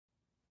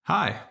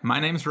Hi,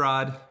 my name's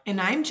Rod. And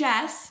I'm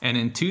Jess. And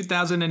in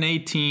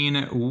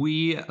 2018,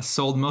 we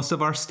sold most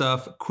of our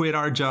stuff, quit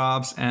our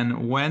jobs,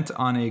 and went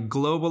on a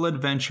global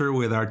adventure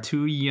with our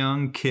two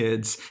young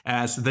kids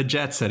as the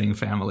Jet Setting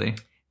family.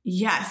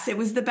 Yes, it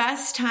was the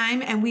best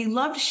time, and we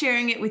loved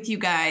sharing it with you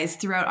guys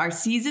throughout our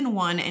season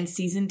 1 and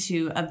season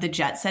 2 of the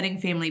Jet Setting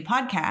Family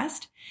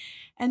podcast.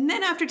 And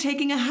then after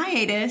taking a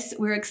hiatus,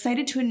 we're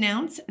excited to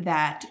announce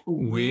that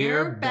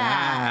we're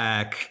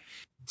back.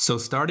 So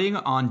starting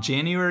on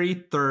January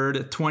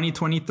 3rd,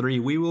 2023,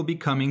 we will be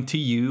coming to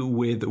you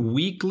with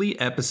weekly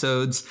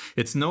episodes.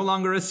 It's no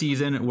longer a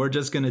season. We're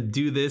just going to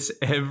do this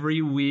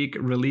every week,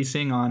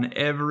 releasing on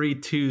every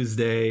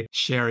Tuesday,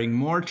 sharing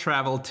more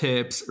travel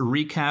tips,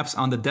 recaps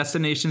on the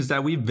destinations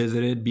that we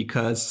visited,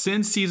 because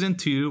since season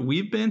 2,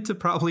 we've been to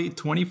probably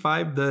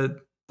 25 to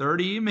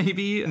 30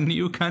 maybe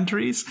new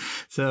countries.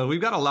 So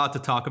we've got a lot to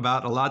talk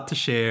about, a lot to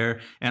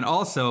share. And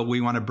also we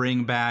want to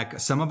bring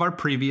back some of our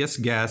previous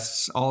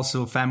guests,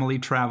 also family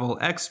travel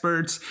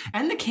experts.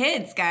 And the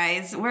kids,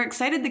 guys. We're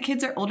excited the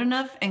kids are old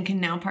enough and can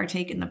now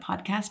partake in the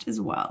podcast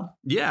as well.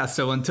 Yeah.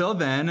 So until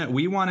then,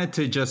 we wanted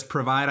to just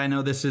provide, I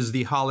know this is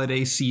the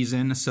holiday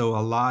season, so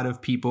a lot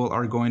of people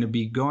are going to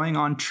be going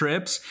on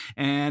trips.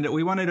 And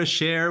we wanted to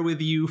share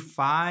with you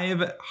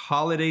 5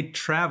 holiday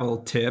travel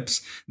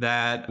tips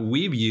that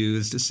we've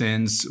used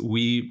since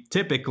we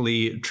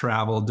typically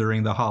travel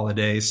during the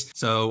holidays.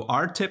 So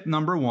our tip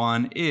number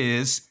 1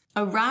 is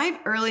arrive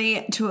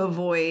early to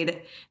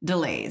avoid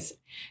delays.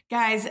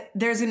 Guys,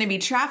 there's going to be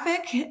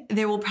traffic.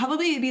 There will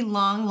probably be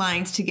long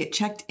lines to get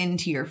checked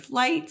into your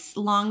flights,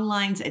 long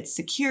lines at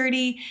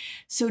security.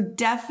 So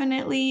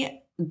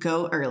definitely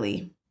go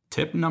early.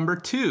 Tip number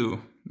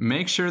 2.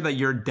 Make sure that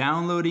you're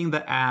downloading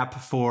the app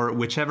for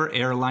whichever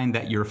airline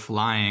that you're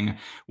flying.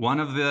 One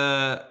of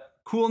the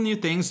cool new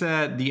things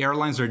that the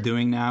airlines are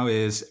doing now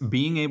is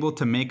being able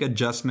to make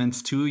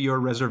adjustments to your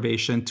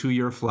reservation, to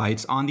your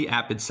flights on the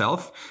app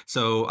itself.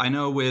 So I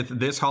know with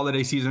this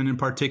holiday season in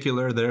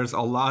particular, there's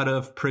a lot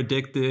of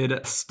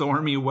predicted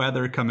stormy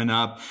weather coming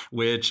up,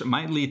 which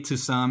might lead to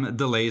some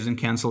delays and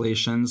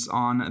cancellations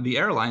on the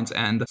airlines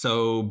end.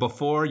 So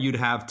before you'd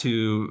have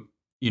to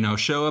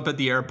show up at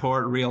the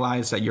airport,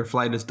 realize that your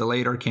flight is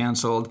delayed or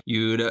canceled,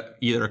 you'd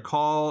either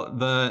call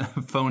the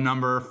phone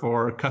number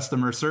for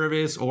customer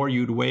service or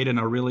you'd wait in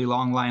a really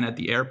long line at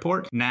the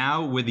airport.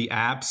 Now with the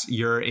apps,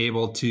 you're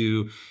able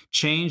to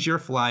change your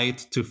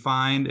flight to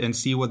find and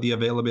see what the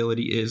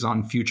availability is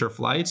on future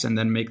flights and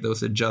then make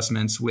those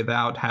adjustments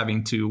without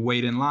having to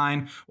wait in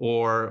line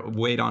or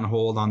wait on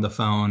hold on the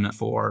phone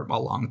for a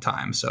long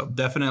time. So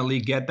definitely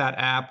get that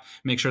app.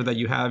 Make sure that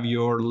you have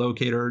your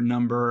locator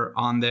number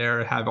on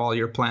there, have all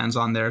your plans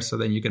on there so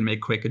then you can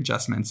make quick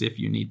adjustments if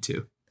you need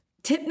to.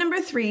 Tip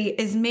number 3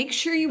 is make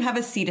sure you have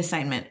a seat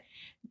assignment.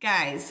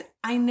 Guys,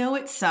 I know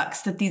it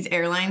sucks that these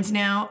airlines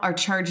now are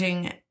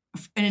charging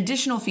an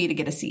additional fee to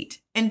get a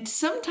seat. And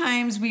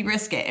sometimes we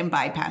risk it and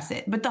bypass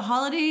it. But the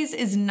holidays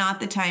is not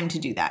the time to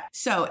do that.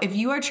 So if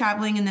you are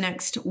traveling in the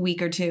next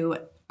week or 2,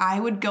 I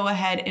would go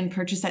ahead and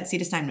purchase that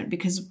seat assignment,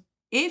 because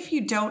if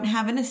you don't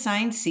have an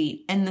assigned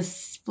seat and the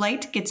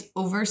flight gets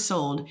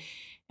oversold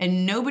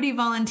and nobody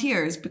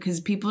volunteers because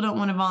people don't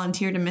want to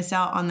volunteer to miss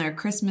out on their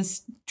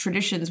Christmas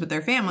traditions with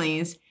their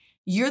families,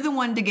 you're the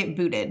one to get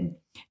booted.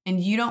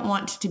 And you don't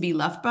want to be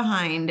left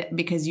behind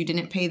because you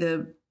didn't pay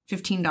the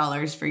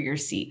 $15 for your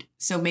seat.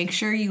 So make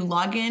sure you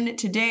log in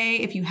today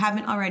if you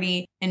haven't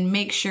already, and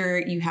make sure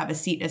you have a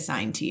seat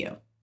assigned to you.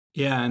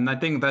 Yeah, and I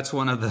think that's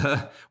one of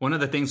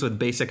the things with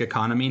basic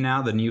economy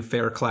now, the new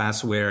fare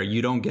class, where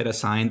you don't get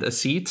assigned a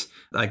seat.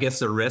 I guess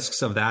the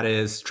risks of that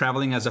is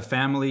traveling as a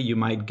family, you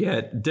might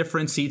get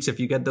different seats if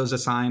you get those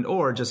assigned,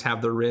 or just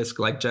have the risk,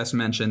 like Jess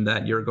mentioned,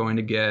 that you're going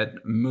to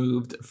get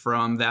moved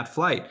from that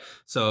flight.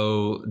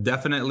 So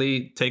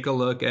definitely take a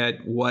look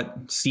at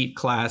what seat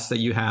class that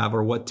you have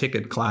or what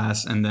ticket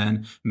class, and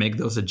then make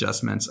those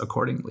adjustments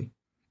accordingly.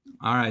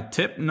 All right,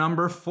 tip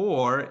number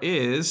 4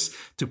 is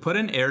to put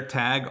an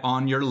AirTag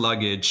on your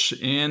luggage.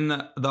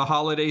 In the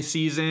holiday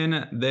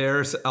season,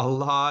 there's a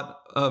lot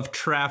of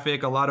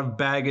traffic, a lot of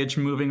baggage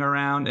moving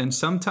around, and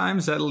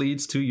sometimes that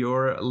leads to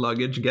your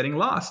luggage getting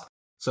lost.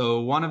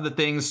 So one of the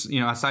things,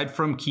 aside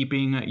from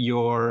keeping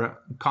your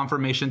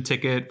confirmation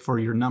ticket for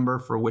your number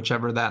for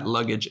whichever that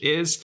luggage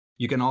is,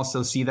 you can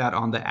also see that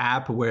on the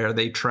app where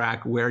they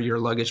track where your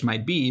luggage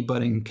might be.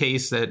 But in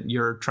case that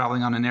you're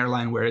traveling on an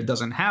airline where it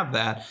doesn't have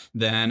that,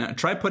 then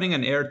try putting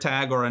an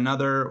AirTag or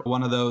another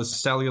one of those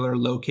cellular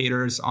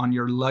locators on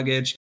your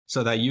luggage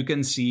so that you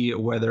can see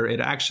whether it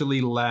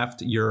actually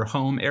left your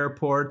home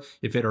airport,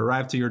 if it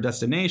arrived to your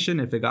destination,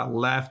 if it got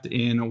left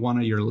in one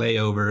of your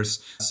layovers.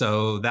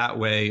 So that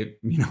way,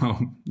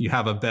 you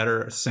have a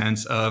better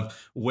sense of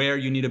where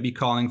you need to be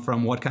calling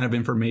from, what kind of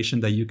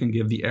information that you can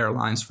give the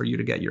airlines for you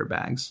to get your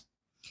bags.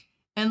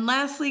 And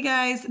lastly,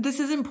 guys, this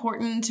is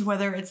important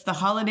whether it's the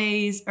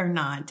holidays or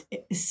not.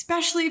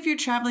 Especially if you're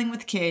traveling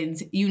with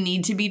kids, you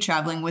need to be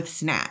traveling with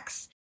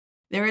snacks.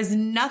 There is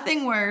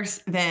nothing worse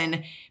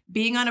than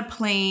being on a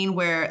plane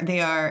where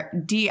they are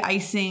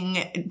de-icing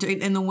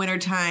in the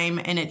wintertime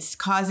and it's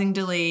causing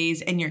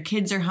delays and your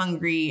kids are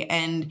hungry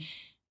and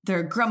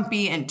they're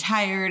grumpy and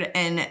tired,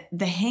 and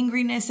the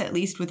hangriness, at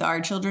least with our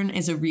children,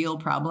 is a real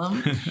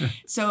problem.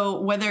 So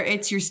whether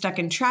it's you're stuck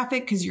in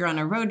traffic because you're on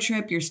a road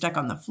trip, you're stuck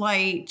on the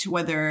flight,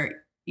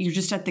 whether you're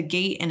just at the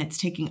gate and it's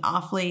taking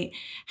off late,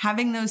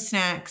 having those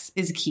snacks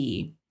is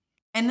key.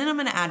 And then I'm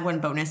going to add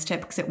one bonus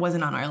tip because it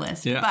wasn't on our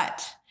list,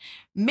 but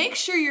make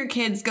sure your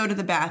kids go to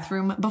the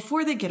bathroom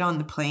before they get on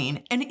the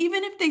plane. And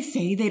even if they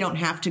say they don't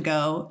have to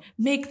go,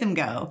 make them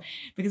go.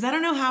 Because I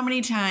don't know how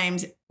many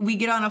times we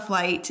get on a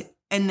flight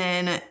and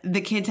then the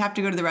kids have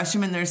to go to the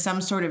restroom and there's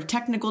some sort of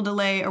technical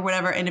delay or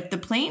whatever. And if the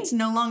plane's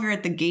no longer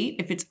at the gate,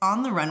 if it's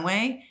on the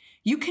runway,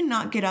 you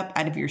cannot get up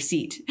out of your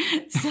seat.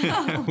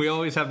 So we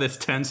always have this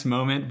tense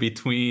moment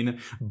between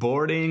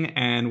boarding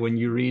and when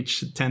you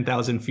reach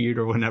 10,000 feet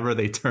or whenever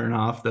they turn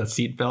off the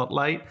seatbelt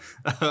light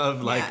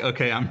of like,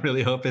 okay, I'm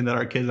really hoping that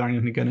our kids aren't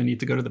even going to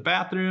need to go to the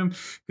bathroom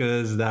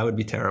because that would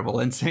be terrible.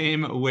 And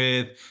same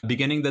with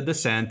beginning the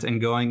descent and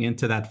going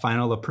into that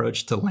final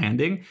approach to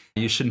landing.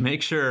 You should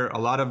make sure a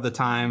lot of the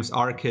times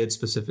our kids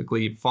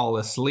specifically fall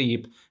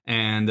asleep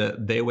and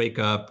they wake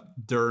up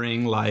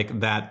during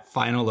like that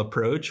final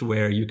approach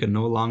where you can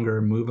no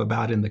longer move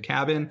about in the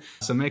cabin.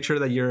 So make sure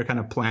that you're kind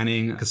of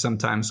planning, because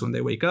sometimes when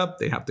they wake up,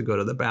 they have to go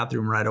to the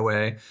bathroom right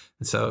away.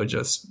 So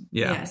just,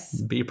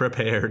 be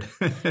prepared.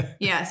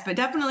 Yes, but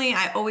definitely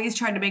I always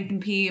try to make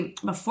them pee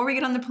before we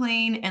get on the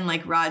plane. And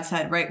like Rod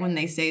said, right when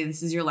they say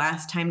this is your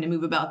last time to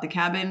move about the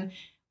cabin,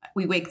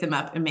 we wake them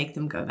up and make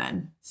them go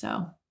then.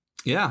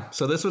 Yeah,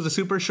 so this was a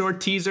super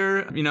short teaser,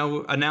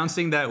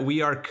 announcing that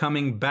we are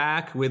coming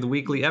back with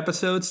weekly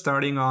episodes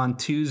starting on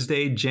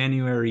Tuesday,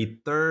 January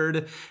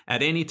 3rd.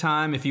 At any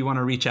time, if you want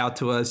to reach out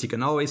to us, you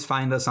can always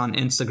find us on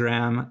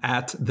Instagram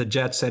at the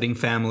Jet Setting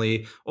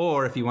Family.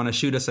 Or if you want to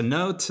shoot us a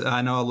note,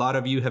 I know a lot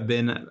of you have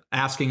been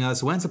asking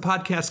us, when's the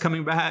podcast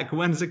coming back?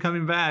 When is it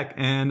coming back?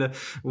 And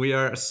we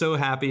are so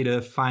happy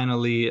to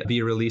finally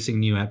be releasing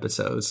new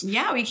episodes.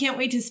 Yeah, we can't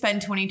wait to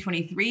spend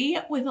 2023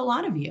 with a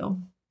lot of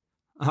you.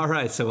 All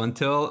right, so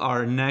until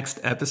our next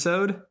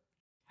episode,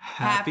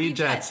 happy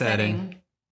jet setting.